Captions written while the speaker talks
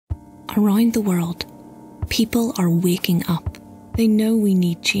Around the world, people are waking up. They know we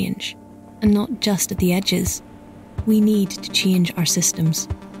need change, and not just at the edges. We need to change our systems,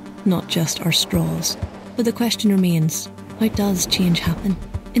 not just our straws. But the question remains, how does change happen?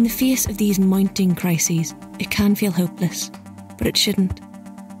 In the face of these mounting crises, it can feel hopeless, but it shouldn't.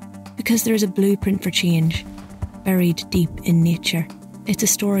 Because there is a blueprint for change, buried deep in nature. It's a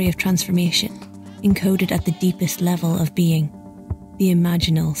story of transformation, encoded at the deepest level of being, the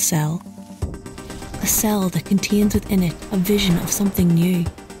Imaginal Cell. A cell that contains within it a vision of something new,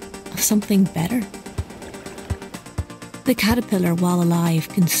 of something better. The caterpillar, while alive,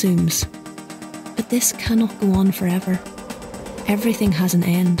 consumes. But this cannot go on forever. Everything has an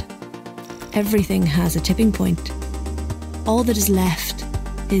end. Everything has a tipping point. All that is left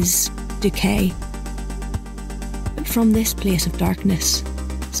is decay. But from this place of darkness,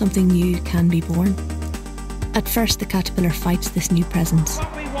 something new can be born. At first, the caterpillar fights this new presence,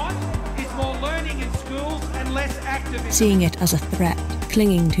 What we want is more learning in schools and less activism. seeing it as a threat,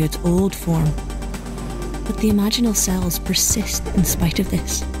 clinging to its old form. But the imaginal cells persist in spite of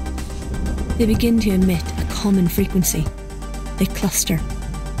this. They begin to emit a common frequency. They cluster,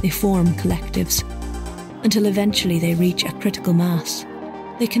 they form collectives, until eventually they reach a critical mass.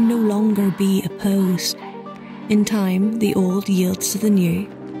 They can no longer be opposed. In time, the old yields to the new,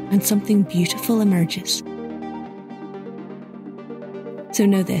 and something beautiful emerges. So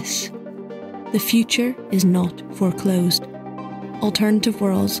know this, the future is not foreclosed. Alternative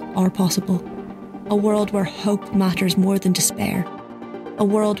worlds are possible. A world where hope matters more than despair. A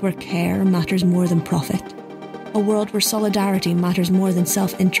world where care matters more than profit. A world where solidarity matters more than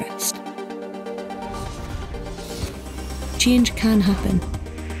self-interest. Change can happen,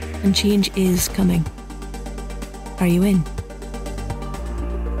 and change is coming. Are you in?